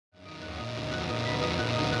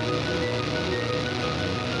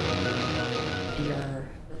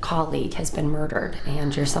colleague has been murdered,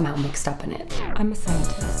 and you're somehow mixed up in it. I'm a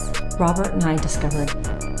scientist. Robert and I discovered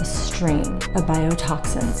a strain of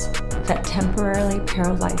biotoxins that temporarily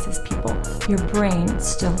paralyzes people. Your brain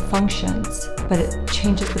still functions, but it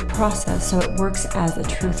changes the process so it works as a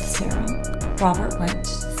truth serum. Robert went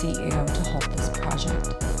to the CEO to hold this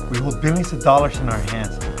project. We hold billions of dollars in our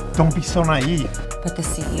hands. Don't be so naive. But the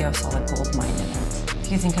CEO saw a gold mine in it.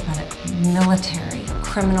 If you think about it, military,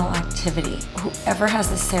 criminal activity, whoever has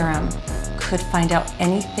the serum could find out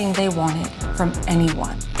anything they wanted from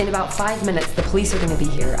anyone. In about 5 minutes, the police are going to be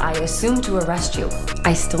here. I assume to arrest you.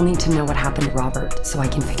 I still need to know what happened to Robert so I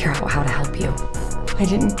can figure out how to help you. I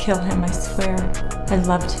didn't kill him, I swear. I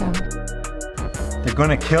loved him. They're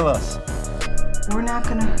gonna kill us. We're not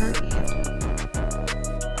gonna hurt you.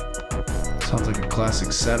 Sounds like a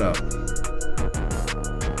classic setup.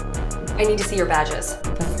 I need to see your badges.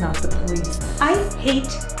 That's not the police. I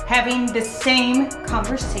hate having the same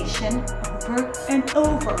conversation over and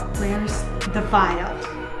over. Where's the vial?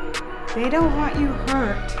 They don't want you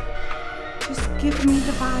hurt. Just give me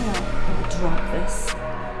the vial. I will drop this.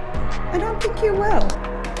 I don't think you will.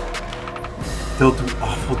 They'll do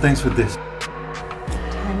awful things with this.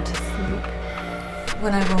 Time to sleep.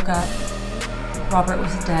 When I woke up, Robert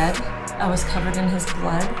was dead. I was covered in his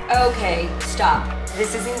blood. Okay, stop.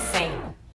 This is insane.